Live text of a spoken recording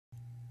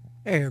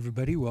Hey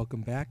everybody,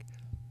 welcome back.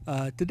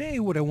 Today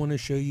what I want to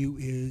show you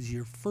is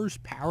your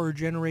first power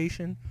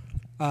generation.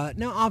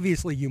 Now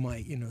obviously you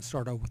might,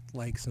 start out with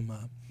like some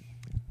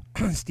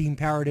steam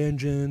powered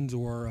engines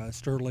or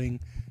Stirling,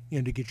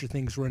 to get your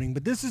things running,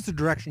 but this is the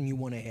direction you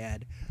want to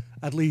head,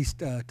 at least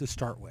to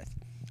start with.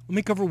 Let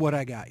me cover what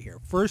I got here.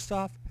 First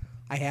off,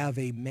 I have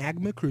a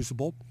Magma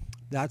Crucible.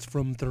 That's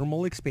from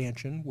Thermal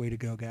Expansion. Way to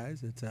go,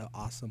 guys. It's an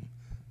awesome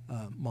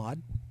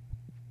mod.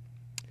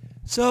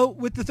 So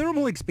with the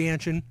Thermal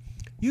Expansion,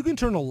 you can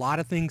turn a lot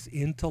of things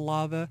into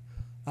lava.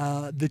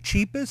 The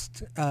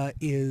cheapest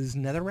is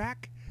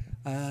netherrack.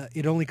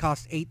 It only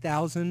costs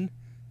 8,000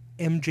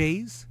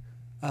 MJs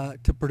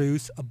to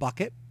produce a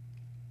bucket.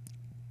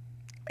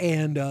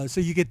 And so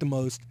you get the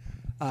most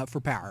for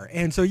power.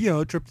 And so,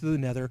 a trip to the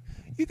nether.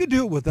 You could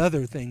do it with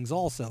other things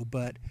also,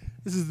 but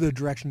this is the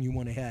direction you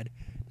want to head.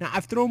 Now,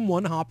 I've thrown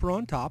one hopper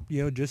on top,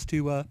 just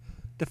to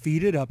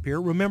feed it up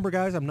here. Remember,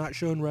 guys, I'm not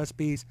showing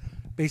recipes.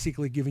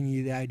 Basically giving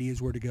you the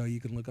ideas where to go.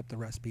 You can look up the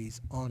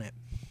recipes on it.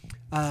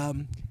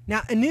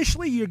 Now,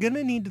 initially, you're going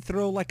to need to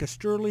throw like a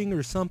Stirling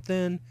or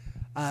something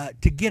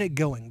to get it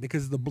going,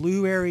 because the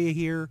blue area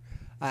here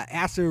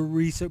has to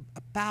reach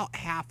about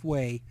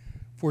halfway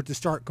for it to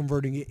start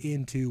converting it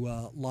into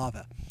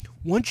lava.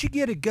 Once you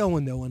get it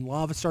going, though, and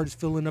lava starts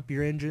filling up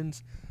your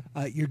engines,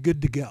 you're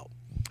good to go.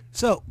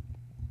 So,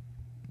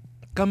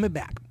 coming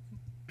back,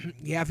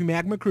 you have your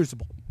Magma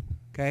Crucible,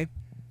 okay?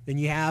 Then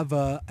you have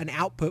an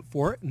output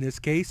for it. In this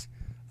case,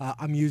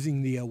 I'm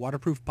using the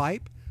waterproof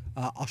pipe.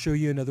 I'll show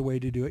you another way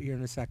to do it here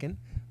in a second,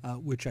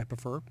 which I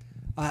prefer.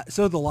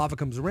 So the lava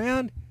comes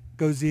around,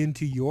 goes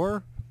into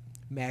your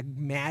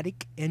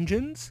Magmatic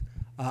Engines.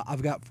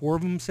 I've got 4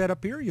 of them set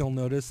up here. You'll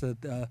notice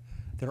that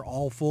they're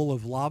all full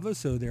of lava,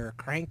 so they're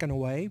cranking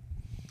away.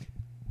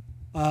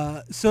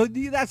 So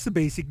that's the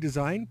basic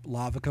design.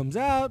 Lava comes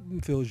out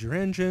and fills your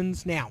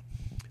engines. Now,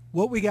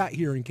 what we got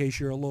here, in case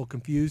you're a little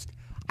confused,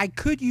 I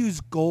could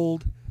use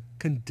gold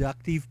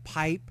conductive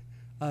pipe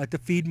to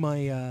feed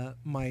my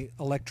my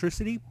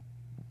electricity,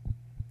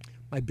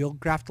 my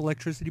Buildcraft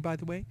electricity, by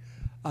the way.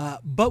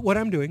 But what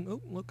I'm doing,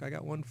 oh look, I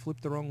got one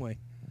flipped the wrong way.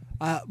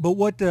 But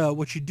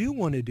what you do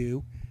want to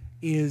do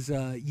is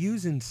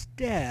use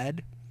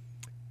instead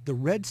the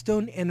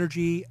Redstone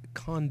energy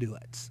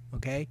conduits.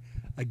 Okay,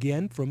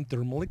 again from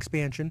Thermal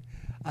Expansion.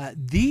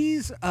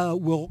 These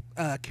will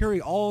carry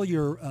all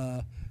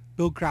your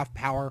Buildcraft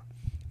power.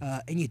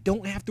 And you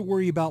don't have to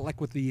worry about, like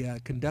with the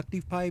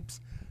conductive pipes,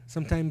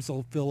 sometimes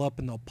they'll fill up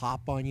and they'll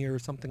pop on you or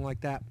something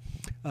like that.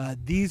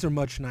 These are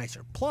much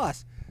nicer.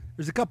 Plus,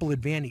 there's a couple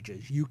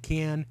advantages. You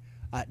can,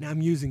 now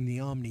I'm using the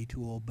Omni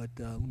tool, but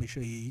let me show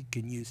you. You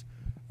can use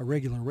a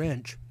regular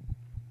wrench.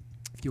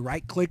 If you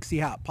right click, see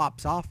how it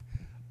pops off.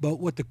 But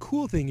what the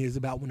cool thing is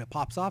about when it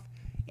pops off,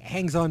 it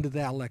hangs on to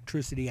that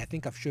electricity. I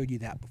think I've showed you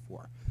that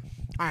before.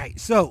 All right,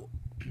 so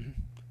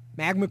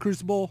Magma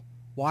Crucible,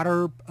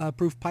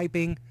 waterproof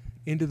piping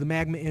into the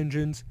magma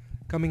engines,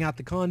 coming out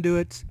the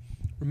conduits.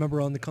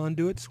 Remember, on the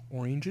conduits,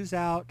 orange is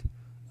out,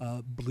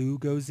 blue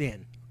goes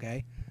in.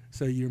 Okay,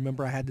 so you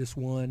remember I had this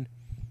one,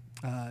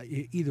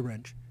 either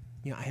wrench.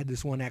 I had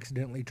this one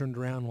accidentally turned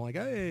around. I'm like,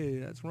 hey,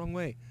 that's the wrong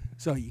way.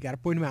 So you got to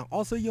point them out.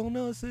 Also, you'll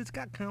notice that it's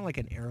got kind of like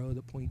an arrow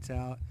that points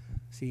out.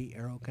 See,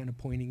 arrow kind of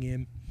pointing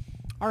in.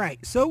 All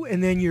right. So,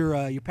 and then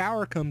your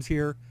power comes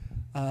here.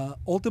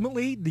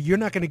 Ultimately, you're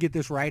not going to get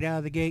this right out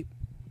of the gate.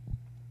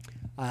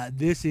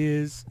 This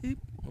is.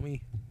 Let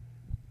me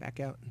back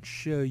out and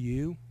show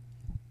you.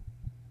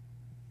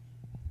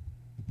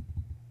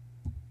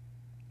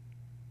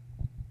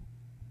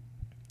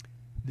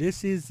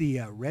 This is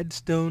the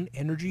Redstone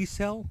energy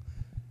cell.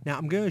 Now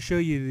I'm going to show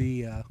you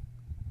the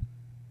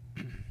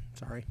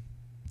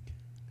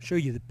show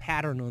you the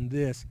pattern on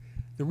this.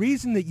 The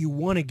reason that you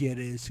want to get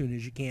it as soon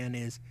as you can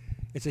is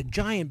it's a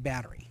giant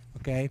battery.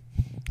 Okay,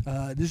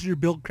 this is your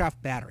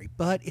Buildcraft battery,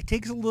 but it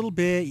takes a little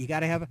bit. You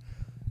got to have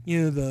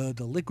the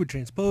liquid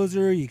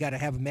transposer. You got to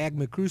have a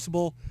Magma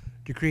Crucible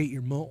to create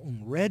your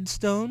molten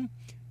redstone.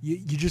 You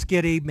just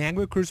get a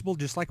Magma Crucible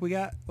just like we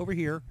got over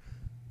here,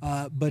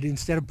 but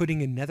instead of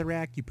putting in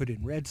netherrack, you put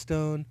in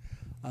redstone.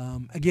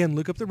 Again,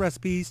 look up the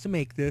recipes to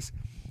make this.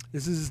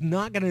 This is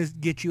not going to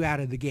get you out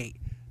of the gate.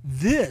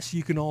 This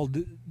you can all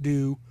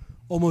do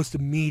almost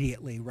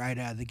immediately right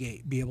out of the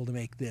gate. Be able to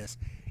make this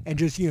and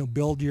just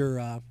build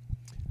your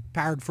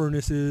powered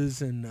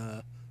furnaces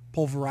and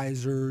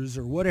pulverizers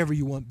or whatever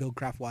you want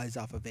Buildcraft wise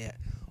off of it.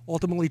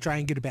 Ultimately try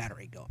and get a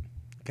battery going.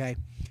 Okay,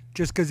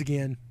 just because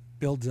again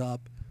builds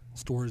up,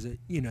 stores it,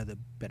 the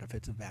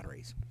benefits of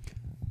batteries.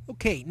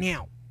 Okay,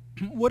 now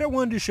what I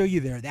wanted to show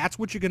you there, that's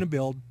what you're going to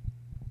build.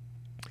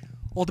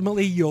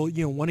 Ultimately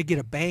you'll want to get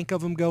a bank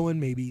of them going,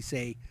 maybe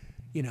say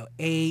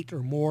 8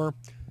 or more.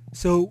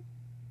 So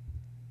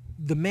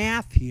the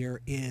math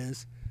here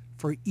is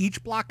for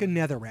each block of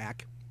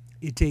netherrack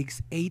it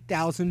takes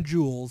 8,000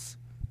 joules,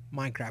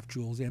 Minecraft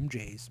joules,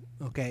 MJs,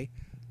 okay,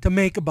 to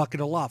make a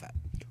bucket of lava.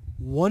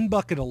 1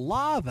 bucket of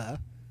lava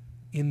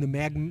in the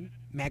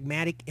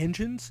Magmatic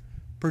Engines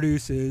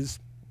produces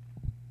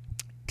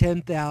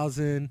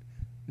 10,000,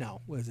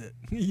 no, was it?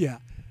 Yeah,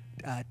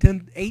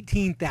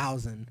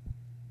 18,000.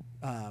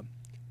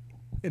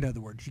 In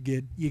other words,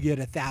 you get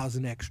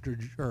 1,000 extra,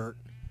 or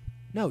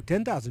no,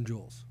 10,000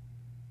 joules.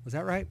 Was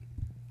that right?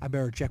 I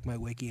better check my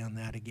wiki on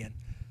that again.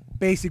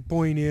 Basic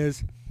point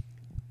is,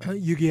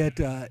 you get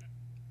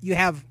you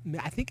have,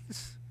 I think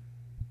it's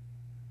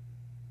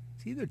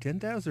either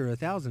 10,000 or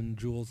 1,000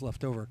 joules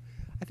left over.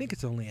 I think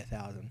it's only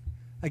 1,000.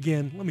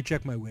 Again, let me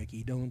check my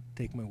wiki. Don't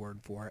take my word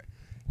for it.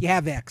 You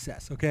have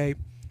excess, okay?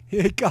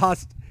 It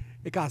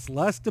costs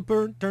less to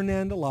turn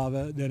that into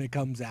lava than it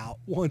comes out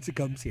once it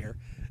comes here.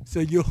 So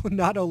you'll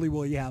not only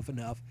will you have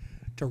enough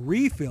to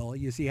refill,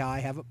 you see how I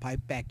have it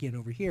piped back in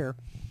over here.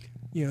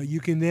 You know, you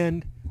can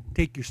then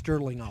take your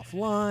Sterling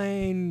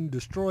offline,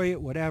 destroy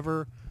it,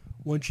 whatever,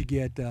 once you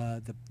get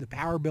the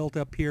power built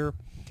up here.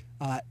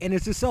 And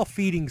it's a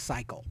self-feeding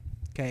cycle,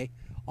 okay?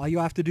 All you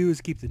have to do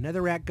is keep the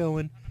netherrack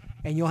going,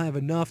 and you'll have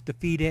enough to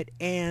feed it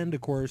and,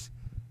 of course,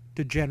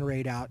 to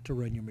generate out to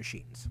run your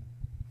machines.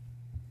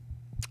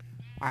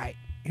 All right,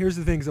 here's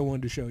the things I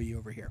wanted to show you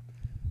over here.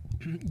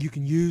 You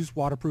can use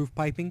waterproof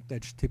piping.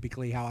 That's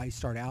typically how I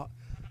start out,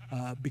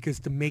 because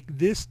to make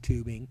this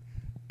tubing,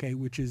 okay,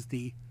 which is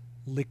the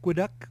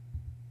liquiduct,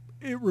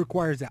 it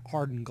requires that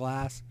hardened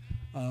glass,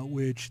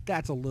 which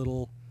that's a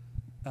little,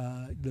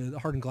 the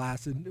hardened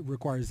glass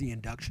requires the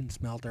induction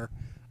smelter.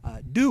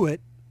 Do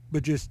it,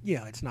 but just,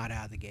 yeah, it's not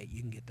out of the gate.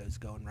 You can get those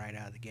going right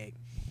out of the gate.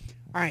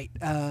 All right,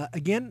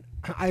 again,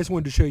 I just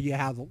wanted to show you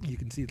how you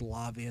can see the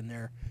lava in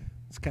there.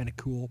 It's kind of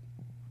cool.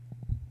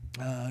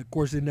 Of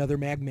course, another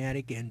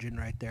magmatic engine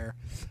right there.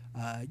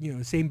 You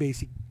know, same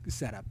basic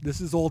setup.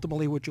 This is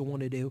ultimately what you'll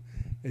want to do,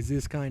 is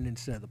this kind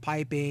instead of the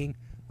piping,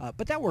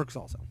 but that works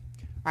also.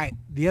 All right,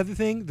 the other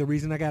thing, the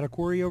reason I got a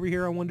quarry over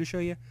here I wanted to show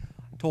you,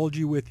 I told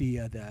you with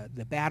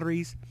the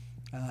batteries,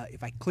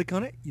 if I click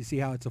on it, you see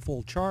how it's a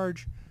full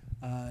charge.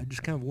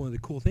 Just kind of one of the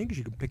cool things,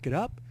 you can pick it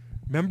up.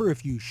 Remember,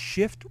 if you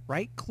shift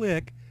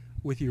right-click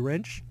with your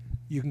wrench,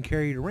 you can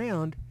carry it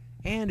around,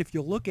 and if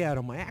you look at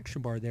on my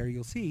action bar there,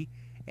 you'll see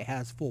it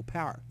has full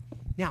power.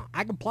 Now,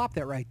 I can plop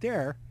that right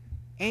there,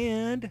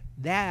 and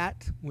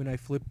that, when I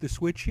flip the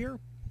switch here,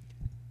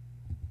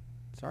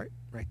 sorry,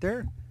 right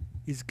there,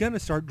 is going to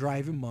start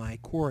driving my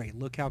quarry.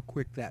 Look how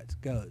quick that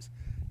goes.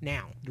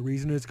 Now, the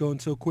reason it's going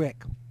so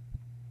quick,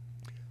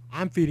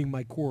 I'm feeding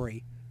my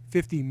quarry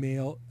 50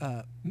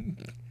 Minecraft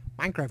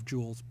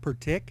joules per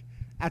tick.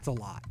 That's a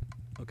lot,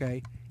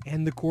 okay?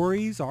 And the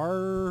quarries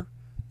are,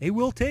 they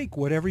will take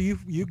whatever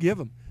you give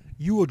them.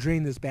 You will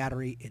drain this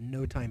battery in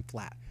no time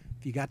flat.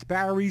 If you got the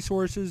power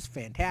resources,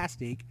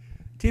 fantastic.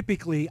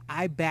 Typically,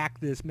 I back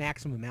this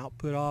maximum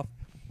output off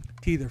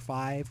to either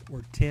 5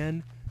 or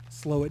 10.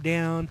 Slow it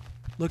down.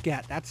 Look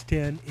at, that's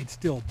 10. It's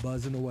still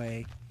buzzing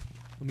away.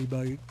 Let me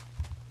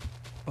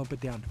bump it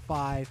down to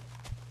 5.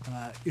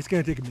 It's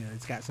going to take a minute.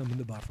 It's got some in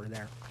the buffer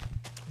there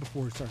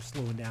before it starts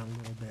slowing down a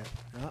little bit.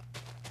 Oh,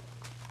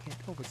 can't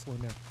tell if it's slowing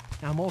down.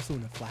 Now, I'm also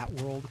in a flat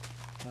world,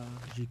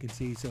 as you can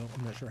see, so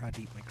I'm not sure how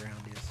deep my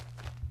ground is.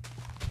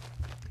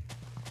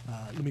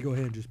 Let me go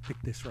ahead and just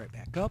pick this right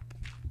back up.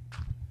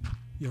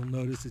 You'll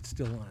notice it's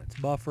still on its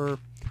buffer.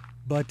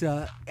 But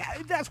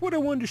that's what I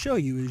wanted to show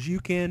you, is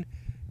you can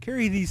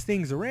carry these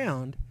things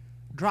around,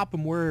 drop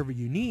them wherever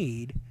you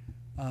need,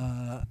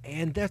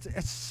 and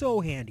that's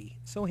so handy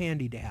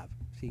to have.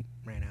 See,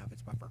 ran out of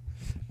its buffer.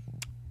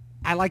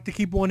 I like to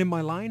keep one in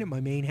my line at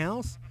my main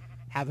house,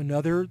 have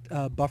another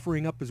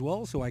buffering up as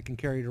well, so I can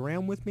carry it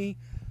around with me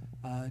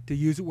to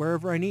use it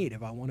wherever I need.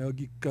 If I want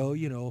to go,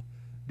 you know,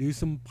 do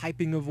some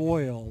piping of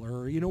oil,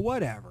 or, you know,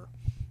 whatever.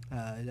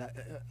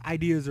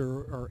 Ideas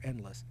are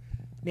endless.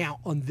 Now,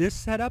 on this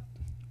setup,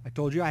 I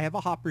told you I have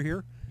a hopper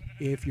here.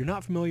 If you're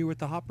not familiar with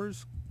the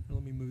hoppers,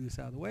 let me move this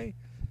out of the way.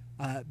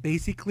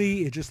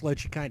 Basically, it just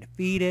lets you kind of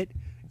feed it.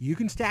 You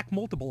can stack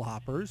multiple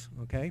hoppers,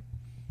 okay?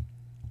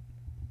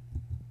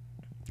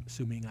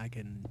 Assuming I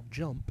can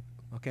jump,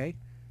 okay?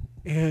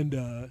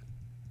 And,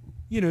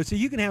 you know, so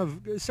you can have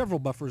several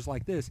buffers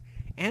like this.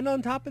 And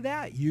on top of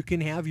that, you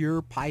can have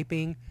your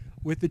piping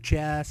with the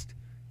chest,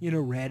 you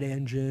know, red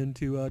engine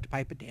to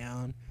pipe it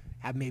down.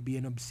 Have maybe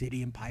an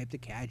obsidian pipe to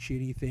catch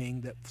anything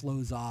that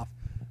flows off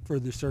for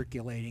the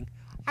circulating.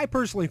 I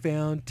personally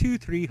found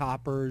 2-3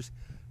 hoppers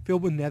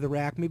filled with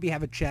netherrack. Maybe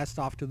have a chest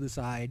off to the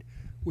side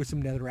with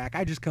some netherrack.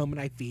 I just come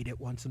and I feed it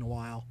once in a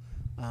while.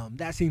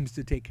 That seems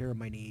to take care of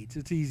my needs.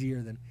 It's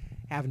easier than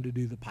having to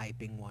do the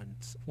piping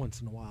once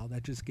in a while.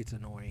 That just gets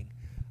annoying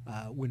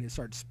when it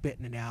starts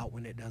spitting it out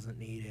when it doesn't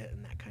need it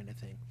and that kind of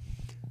thing.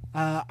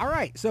 All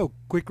right, so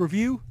quick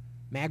review.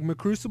 Magma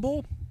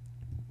Crucible,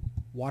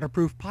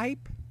 waterproof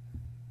pipe,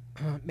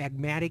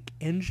 magmatic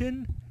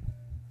engine.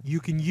 You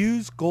can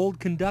use gold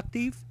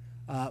conductive,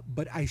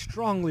 but I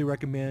strongly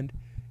recommend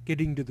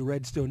getting to the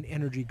redstone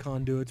energy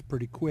conduits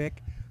pretty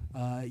quick,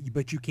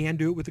 but you can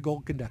do it with the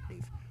gold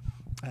conductive.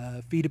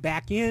 Feed it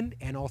back in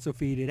and also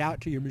feed it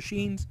out to your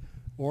machines,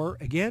 or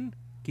again,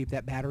 keep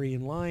that battery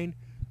in line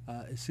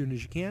as soon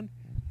as you can,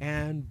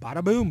 and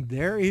bada boom,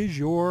 there is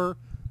your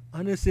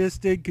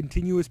unassisted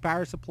continuous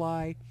power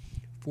supply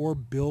for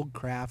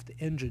Buildcraft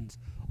engines.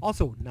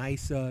 Also,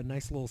 nice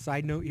little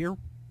side note here.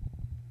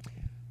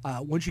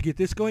 Once you get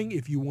this going,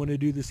 if you want to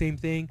do the same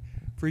thing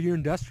for your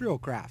industrial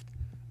craft,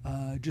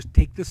 just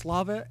take this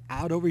lava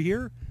out over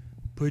here,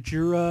 put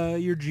your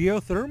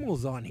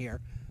geothermals on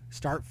here,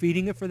 start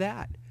feeding it for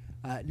that.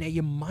 Now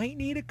you might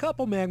need a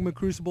couple magma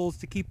crucibles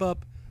to keep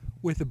up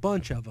with a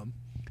bunch of them,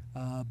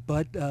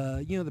 but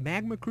you know, the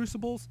magma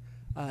crucibles,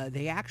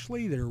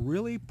 they're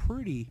really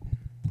pretty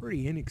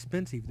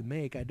inexpensive to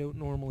make. I don't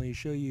normally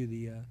show you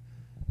the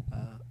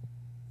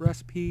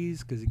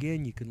recipes because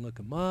again, you can look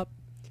them up.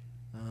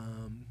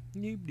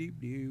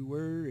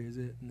 Where is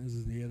it? And this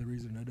is the other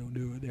reason I don't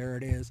do it. There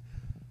it is.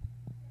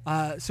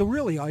 So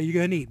really, all you're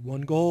gonna need: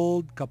 1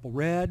 gold, couple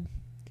red,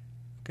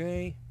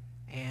 okay,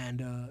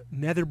 and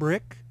nether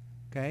brick.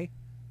 Okay,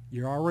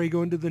 you're already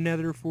going to the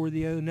nether for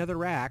the nether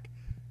rack.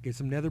 Get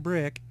some nether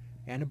brick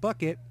and a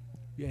bucket,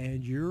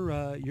 and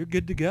you're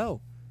good to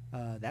go.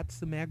 That's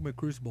the Magma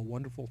Crucible,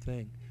 wonderful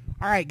thing.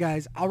 All right,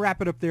 guys, I'll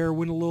wrap it up there.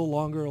 Went a little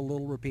longer, a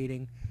little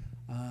repeating.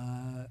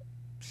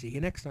 See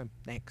you next time.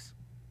 Thanks.